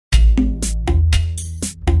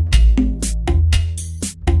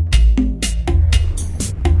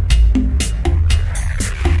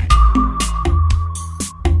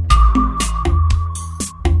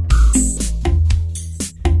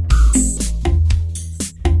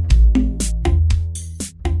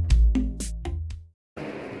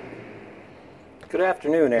Good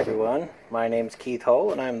afternoon, everyone. My name's Keith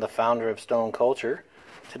Hull and I'm the founder of Stone Culture.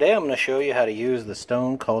 Today I'm going to show you how to use the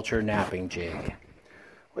Stone Culture Knapping Jig.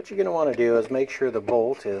 What you're going to want to do is make sure the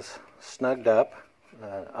bolt is snugged up,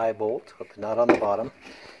 eye bolt with the nut on the bottom,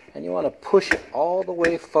 and you want to push it all the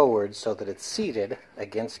way forward so that it's seated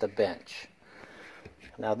against a bench.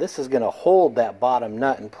 Now this is going to hold that bottom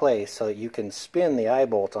nut in place so that you can spin the eye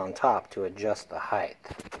bolt on top to adjust the height.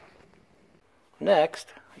 Next,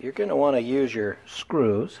 you're going to want to use your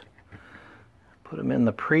screws, put them in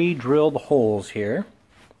the pre-drilled holes here,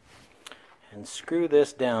 and screw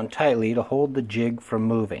this down tightly to hold the jig from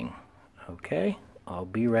moving. Okay, I'll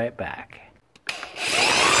be right back.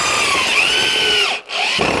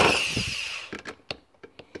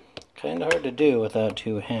 Kind of hard to do without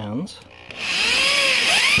two hands.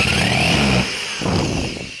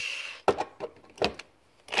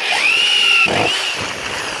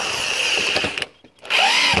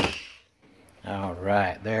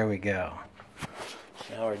 Alright, there we go.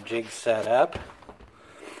 Now our jig's set up.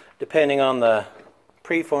 Depending on the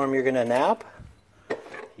preform you're going to knap,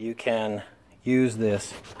 you can use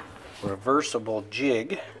this reversible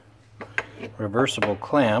jig, reversible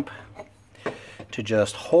clamp, to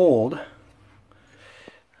just hold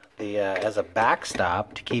the as a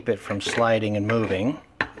backstop to keep it from sliding and moving.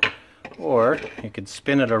 Or you could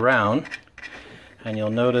spin it around and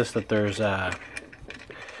you'll notice that there's I'll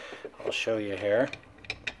show you here.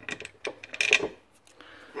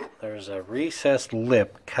 There's a recessed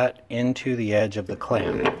lip cut into the edge of the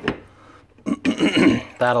clamp.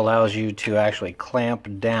 That allows you to actually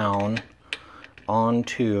clamp down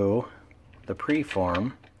onto the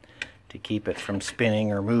preform to keep it from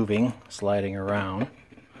spinning or moving, sliding around.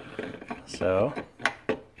 So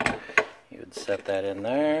you would set that in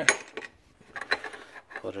there,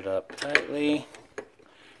 put it up tightly,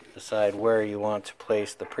 decide where you want to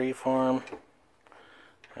place the preform,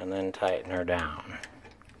 and then tighten her down.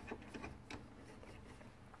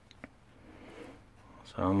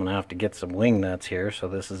 So I'm going to have to get some wing nuts here so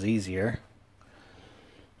this is easier.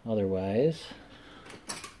 Otherwise,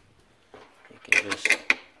 you can just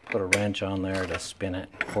put a wrench on there to spin it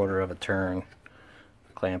a quarter of a turn,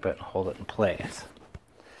 clamp it, and hold it in place.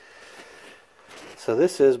 So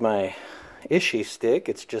this is my Ishii stick.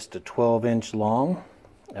 It's just a 12-inch long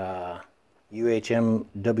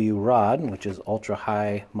UHMW rod, which is ultra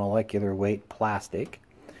high molecular weight plastic,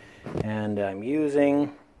 and I'm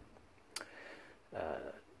using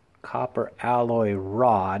copper alloy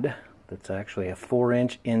rod that's actually a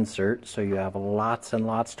 4-inch insert, so you have lots and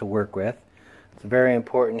lots to work with. It's very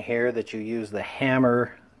important here that you use the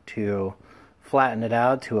hammer to flatten it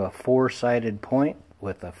out to a 4-sided point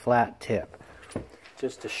with a flat tip.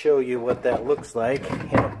 Just to show you what that looks like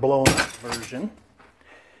in a blown up version,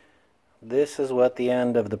 this is what the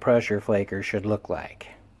end of the pressure flaker should look like.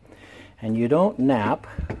 And you don't knap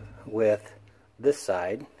with this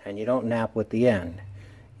side, and you don't knap with the end.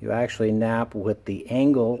 You actually knap with the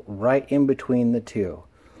angle right in between the two.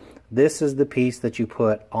 This is the piece that you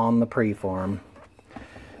put on the preform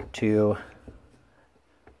to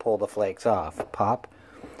pull the flakes off. Pop.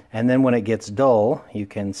 And then when it gets dull, you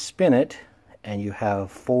can spin it and you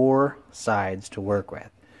have 4 sides to work with.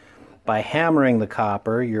 By hammering the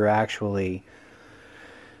copper, you're actually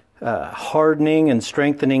hardening and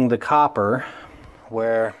strengthening the copper,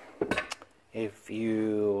 where if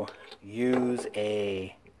you use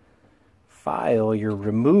a file, you're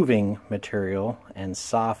removing material and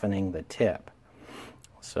softening the tip.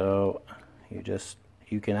 So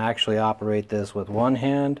you can actually operate this with one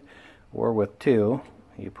hand or with two.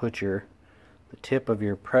 You put the tip of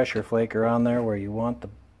your pressure flaker on there where you want the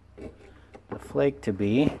flake to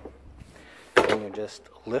be, and you just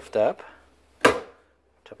lift up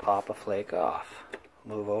to pop a flake off.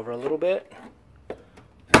 Move over a little bit,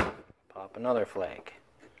 pop another flake.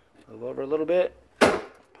 Move over a little bit,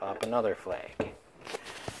 pop another flake.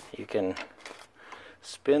 You can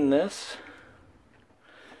spin this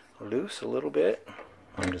loose a little bit.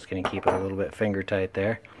 I'm just going to keep it a little bit finger tight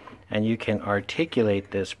there. And you can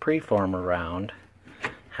articulate this preform around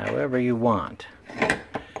however you want.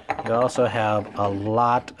 You also have a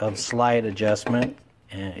lot of slide adjustment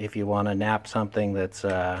if you want to knap something that's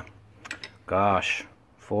 4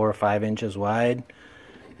 or 5 inches wide.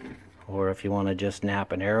 Or if you want to just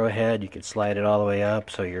knap an arrowhead, you could slide it all the way up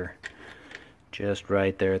so you're just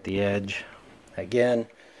right there at the edge. Again,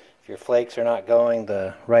 if your flakes are not going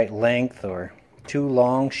the right length or too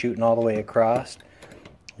long, shooting all the way across,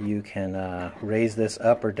 you can raise this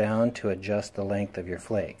up or down to adjust the length of your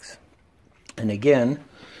flakes. And again,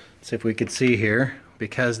 see if we could see here,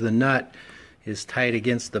 because the nut is tight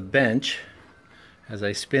against the bench, as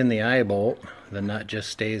I spin the eye bolt, the nut just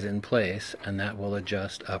stays in place, and that will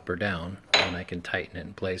adjust up or down, and I can tighten it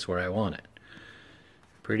in place where I want it.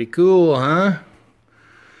 Pretty cool, huh?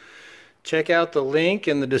 Check out the link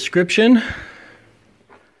in the description,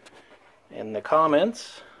 in the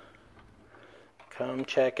comments. Come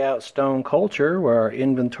check out Stone Culture, where our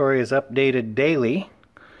inventory is updated daily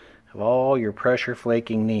of all your pressure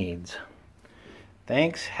flaking needs.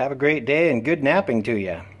 Thanks, have a great day, and good napping to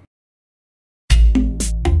you.